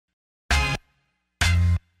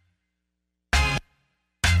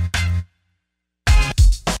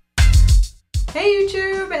Hey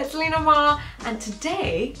YouTube, it's itslinamar, and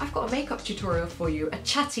today I've got a makeup tutorial for you, a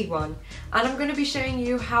chatty one, and I'm going to be showing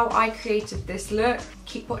you how I created this look.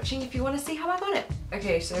 Keep watching if you want to see how I got it.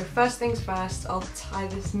 Okay, so first things first, I'll tie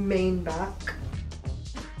this mane back.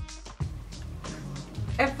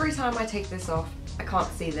 Every time I take this off, I can't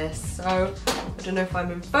see this, so I don't know if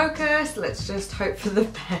I'm in focus. Let's just hope for the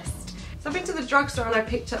best. So I've been to the drugstore and I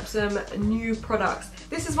picked up some new products.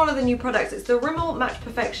 This is one of the new products. It's the Rimmel Match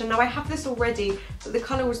Perfection. Now I have this already, but the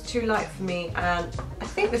colour was too light for me, and I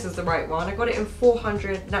think this is the right one. I got it in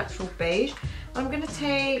 400 Natural Beige. I'm going to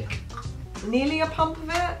take nearly a pump of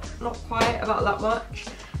it, not quite, about that much.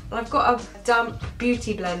 And I've got a damp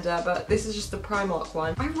beauty blender, but this is just the Primark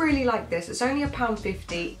one. I really like this. It's only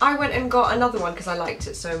 £1.50. I went and got another one because I liked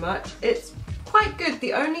it so much. It's quite good.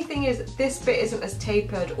 The only thing is this bit isn't as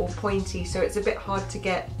tapered or pointy, so it's a bit hard to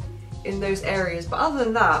get in those areas, but other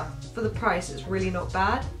than that, for the price, it's really not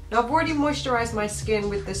bad. Now I've already moisturised my skin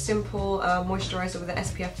with the simple moisturiser with the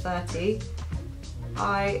SPF 30.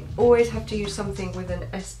 I always have to use something with an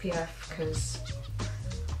SPF because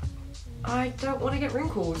I don't want to get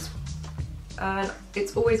wrinkles, and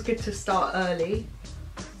it's always good to start early.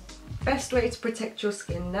 Best way to protect your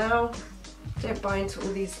skin now. Don't buy into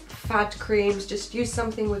all these fad creams, just use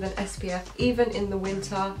something with an SPF, even in the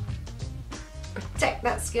winter. Protect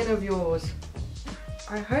that skin of yours.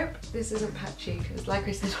 I hope this isn't patchy, because like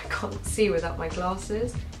I said, I can't see without my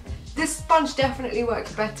glasses. This sponge definitely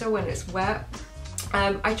works better when it's wet.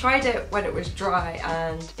 I tried it when it was dry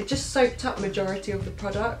and it just soaked up majority of the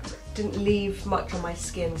product. Didn't leave much on my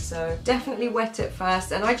skin, so definitely wet it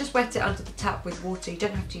first, and I just wet it under the tap with water. You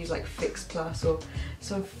don't have to use like Fix Plus or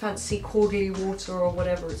some fancy cordially water or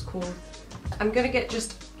whatever it's called. I'm gonna get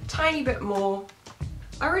just a tiny bit more.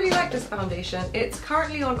 I really like this foundation. It's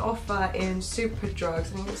currently on offer in Superdrugs. I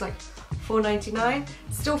think it's like $4.99.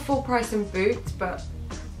 Still full price in Boots, but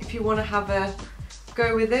if you want to have a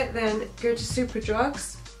go with it, then go to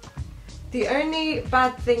Superdrugs. The only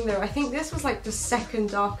bad thing though, I think this was like the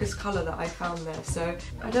second darkest colour that I found there, so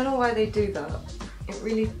I don't know why they do that. It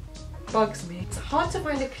really bugs me. It's hard to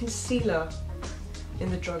find a concealer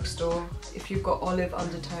in the drugstore if you've got olive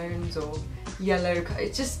undertones or yellow.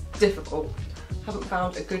 It's just difficult. Haven't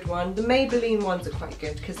found a good one. The Maybelline ones are quite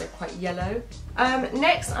good because they're quite yellow.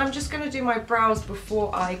 Next, I'm just going to do my brows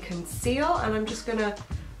before I conceal, and I'm just going to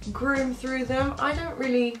groom through them. I don't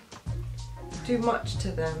really do much to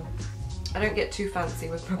them. I don't get too fancy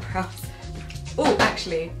with my brows. Oh,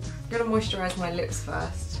 actually, I'm going to moisturise my lips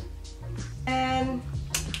first. And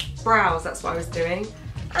brows, that's what I was doing.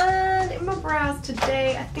 And in my brows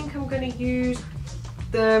today, I think I'm going to use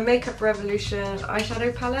the Makeup Revolution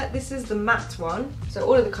eyeshadow palette. This is the matte one, so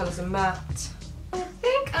all of the colours are matte. I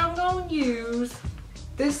think I'm going to use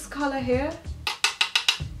this colour here.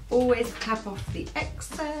 Always tap off the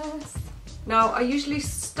excess. Now I usually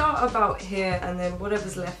start about here, and then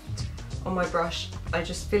whatever's left on my brush, I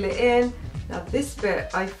just fill it in. Now this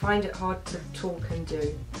bit, I find it hard to talk and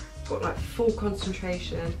do. Got like full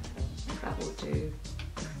concentration, that will do.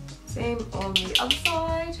 Same on the other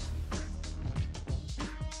side.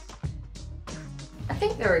 I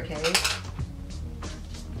think they're okay.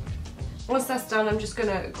 Once that's done, I'm just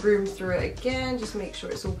gonna groom through it again, just make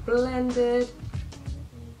sure it's all blended.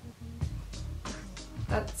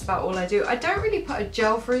 That's about all I do. I don't really put a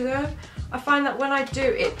gel through them. I find that when I do,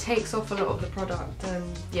 it takes off a lot of the product, and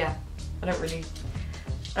yeah, I don't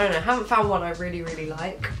know, haven't found one I really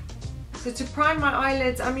like. So to prime my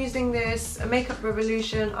eyelids, I'm using this Makeup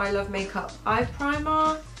Revolution I Love Makeup Eye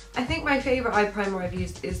Primer. I think my favourite eye primer I've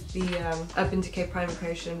used is the Urban Decay Primer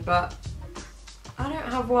Potion, but I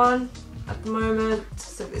don't have one at the moment,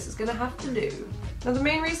 so this is going to have to do. Now the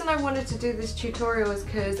main reason I wanted to do this tutorial is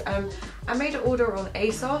because I made an order on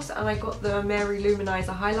ASOS and I got the Mary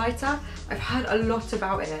Luminizer highlighter. I've heard a lot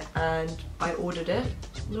about it and I ordered it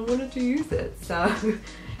and I wanted to use it, so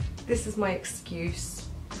this is my excuse.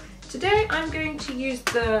 Today I'm going to use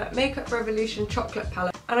the Makeup Revolution Chocolate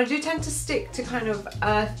Palette, and I do tend to stick to kind of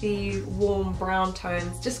earthy, warm brown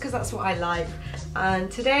tones just because that's what I like. And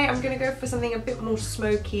today I'm going to go for something a bit more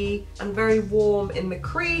smoky and very warm in the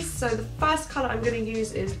crease. So the first colour I'm going to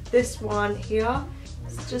use is this one here.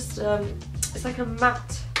 It's just, it's like a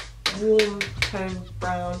matte, warm tone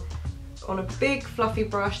brown on a big fluffy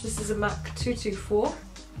brush. This is a MAC 224,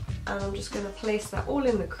 and I'm just going to place that all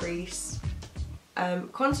in the crease.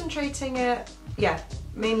 Concentrating it, yeah,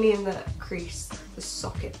 mainly in the crease, the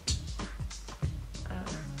socket.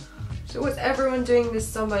 So what's everyone doing this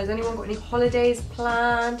summer? Has anyone got any holidays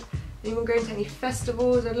planned? Anyone going to any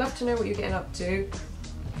festivals? I'd love to know what you're getting up to.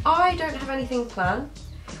 I don't have anything planned.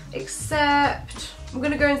 except I'm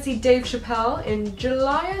gonna go and see Dave Chappelle in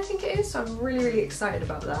July, I think it is, so I'm really, really excited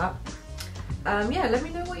about that. Yeah, let me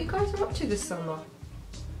know what you guys are up to this summer.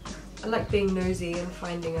 I like being nosy and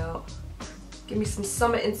finding out. Give me some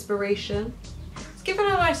summer inspiration. It's given a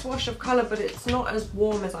nice wash of colour, but it's not as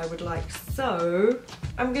warm as I would like, so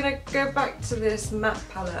I'm gonna go back to this matte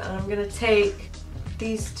palette and I'm gonna take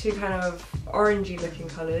these two kind of orangey looking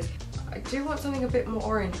colours. I do want something a bit more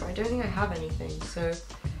orange, but I don't think I have anything, so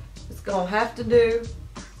it's gonna have to do.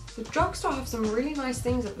 The drugstore have some really nice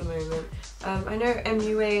things at the moment. I know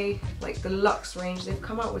MUA, like the Luxe range, they've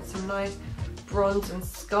come out with some nice bronze and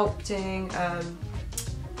sculpting,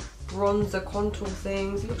 bronzer contour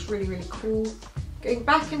things. It looks really, really cool. Going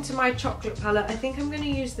back into my chocolate palette, I think I'm going to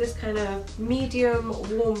use this kind of medium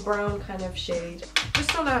warm brown kind of shade.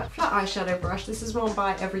 Just on a flat eyeshadow brush. This is one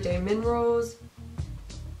by Everyday Minerals.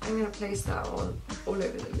 I'm going to place that on all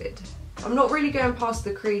over the lid. I'm not really going past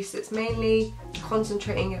the crease, it's mainly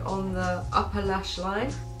concentrating it on the upper lash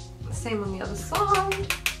line. Same on the other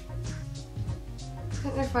side. I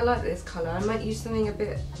don't know if I like this colour, I might use something a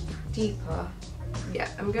bit deeper. Yeah,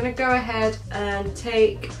 I'm going to go ahead and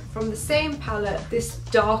take from the same palette this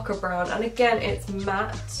darker brown, and again it's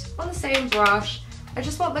matte on the same brush. I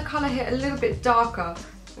just want the colour here a little bit darker.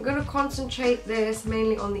 I'm going to concentrate this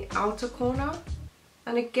mainly on the outer corner,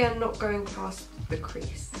 and again not going past the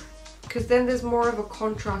crease, because then there's more of a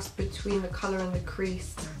contrast between the colour in the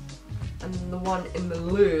crease and the one in the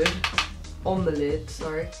lid, on the lid,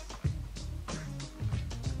 sorry.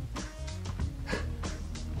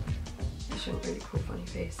 I shouldn't really pull funny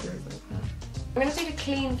faces like that. I'm going to take a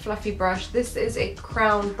clean fluffy brush. This is a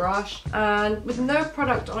crown brush, and with no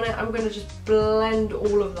product on it I'm going to just blend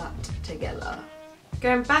all of that together.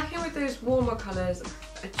 Going back in with those warmer colours,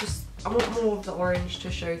 I want more of the orange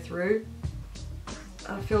to show through.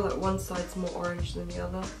 I feel like one side's more orange than the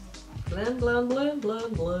other. Blend, blend, blend,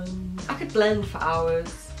 blend, blend. I could blend for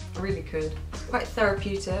hours. I really could. Quite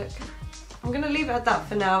therapeutic. I'm going to leave it at that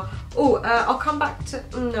for now. Oh, I'll come back to...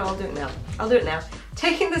 No, I'll do it now. I'll do it now.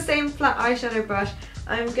 Taking the same flat eyeshadow brush,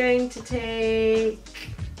 I'm going to take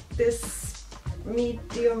this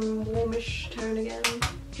medium warmish tone again.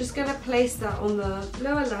 Just going to place that on the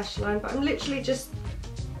lower lash line, but I'm literally just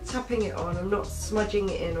tapping it on. I'm not smudging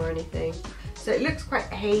it in or anything. So it looks quite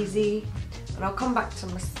hazy. And I'll come back to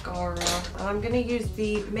mascara, and I'm going to use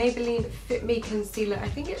the Maybelline Fit Me Concealer. I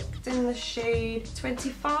think it's in the shade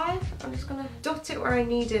 25. I'm just going to dot it where I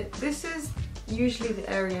need it. This is usually the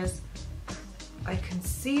areas I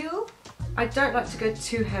conceal. I don't like to go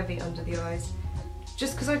too heavy under the eyes,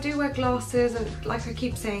 just because I do wear glasses and like I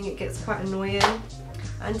keep saying, it gets quite annoying.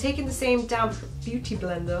 And taking the same damp beauty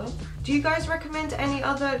blender. Do you guys recommend any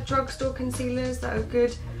other drugstore concealers that are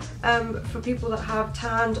good for people that have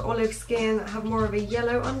tanned olive skin, that have more of a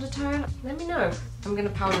yellow undertone? Let me know. I'm going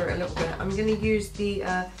to powder it a little bit. I'm going to use the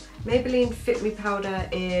Maybelline Fit Me powder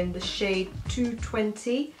in the shade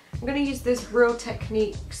 220. I'm going to use this Real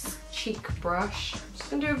Techniques cheek brush.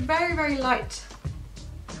 Just going to do a very, very light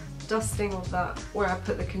dusting of that where I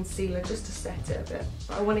put the concealer, just to set it a bit.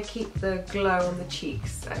 But I want to keep the glow on the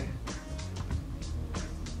cheeks, so.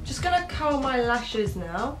 Just gonna curl my lashes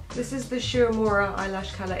now. This is the Shuamura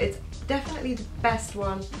eyelash colour. It's definitely the best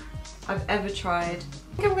one I've ever tried.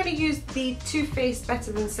 I think I'm gonna use the Too Faced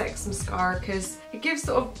Better Than Sex mascara because it gives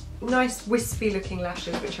sort of nice wispy looking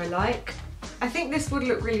lashes, which I like. I think this would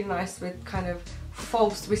look really nice with kind of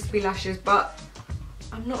false wispy lashes, but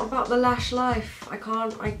I'm not about the lash life. I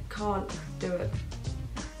can't do it.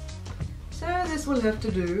 So this will have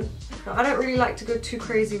to do. Now, I don't really like to go too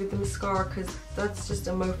crazy with the mascara because that's just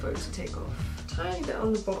a mofo to take off. Tiny bit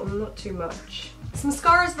on the bottom, not too much. This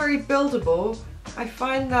mascara is very buildable. I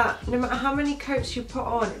find that no matter how many coats you put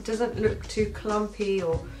on, it doesn't look too clumpy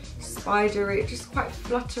or spidery. It's just quite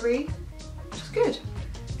fluttery, which is good.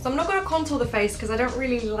 So I'm not going to contour the face because I don't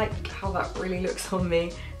really like how that really looks on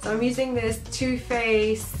me. So I'm using this Too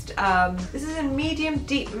Faced, this is a medium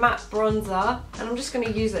deep matte bronzer, and I'm just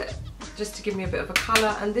going to use it just to give me a bit of a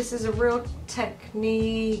colour. And this is a Real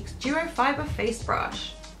Techniques Duo Fiber Face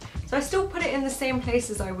Brush. So I still put it in the same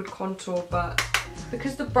places I would contour, but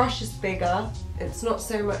because the brush is bigger, it's not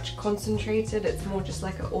so much concentrated, it's more just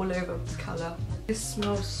like an all over colour. This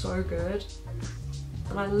smells so good,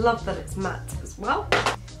 and I love that it's matte as well.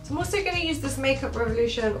 So I'm also going to use this Makeup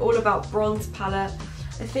Revolution All About Bronze palette.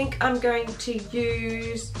 I think I'm going to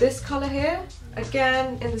use this colour here,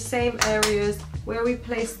 again in the same areas where we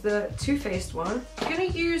placed the Too Faced one. I'm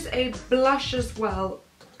going to use a blush as well,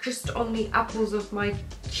 just on the apples of my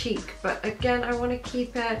cheek, but again I want to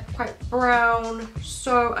keep it quite brown,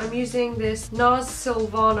 so I'm using this NARS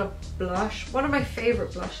SILVANA blush, one of my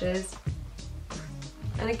favourite blushes,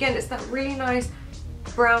 and again it's that really nice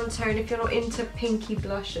brown tone if you're not into pinky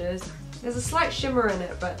blushes. There's a slight shimmer in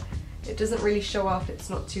it, but it doesn't really show off, it's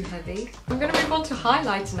not too heavy. I'm going to move on to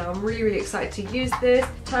highlighter now. I'm really excited to use this.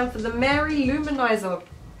 Time for the Mary Luminizer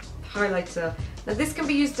highlighter. Now this can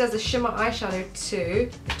be used as a shimmer eyeshadow too.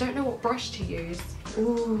 I don't know what brush to use.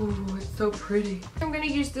 Ooh, it's so pretty. I'm going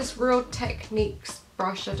to use this Real Techniques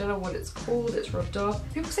brush. I don't know what it's called, it's rubbed off.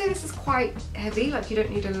 People say this is quite heavy, like you don't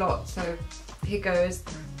need a lot, so here goes.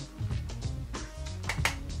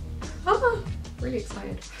 Ah, really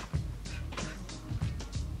excited.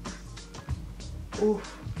 Ooh.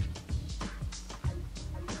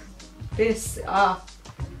 This, I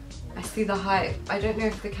see the height. I don't know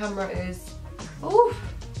if the camera is, ooh.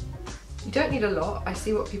 You don't need a lot, I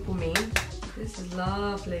see what people mean. This is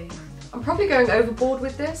lovely. I'm probably going overboard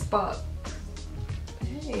with this, but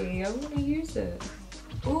hey, I'm gonna use it.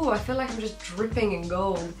 Ooh, I feel like I'm just dripping in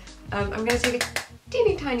gold. I'm gonna take a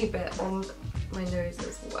teeny tiny bit on my nose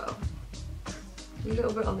as well. A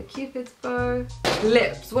little bit on the Cupid's bow.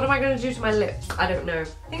 Lips. What am I going to do to my lips? I don't know.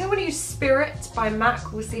 I think I'm going to use Spirit by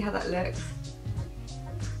MAC. We'll see how that looks.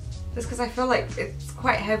 Just because I feel like it's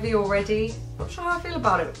quite heavy already. Not sure how I feel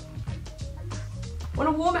about it. I want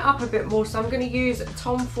to warm it up a bit more, so I'm going to use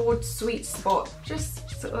Tom Ford Sweet Spot.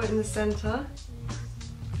 Just sort of in the centre.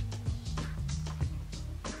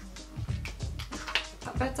 Is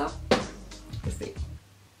that better? Let's see.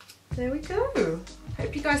 There we go.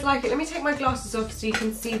 Hope you guys like it. Let me take my glasses off so you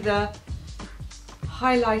can see the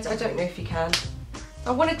highlight. I don't know if you can.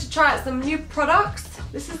 I wanted to try out some new products.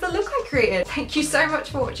 This is the look I created. Thank you so much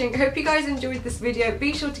for watching. I hope you guys enjoyed this video.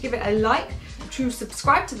 Be sure to give it a like, to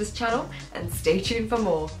subscribe to this channel, and stay tuned for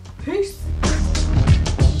more. Peace.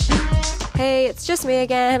 Hey, it's just me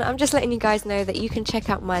again. I'm just letting you guys know that you can check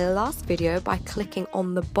out my last video by clicking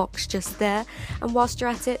on the box just there. And whilst you're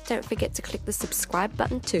at it, don't forget to click the subscribe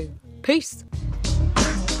button too. Peace.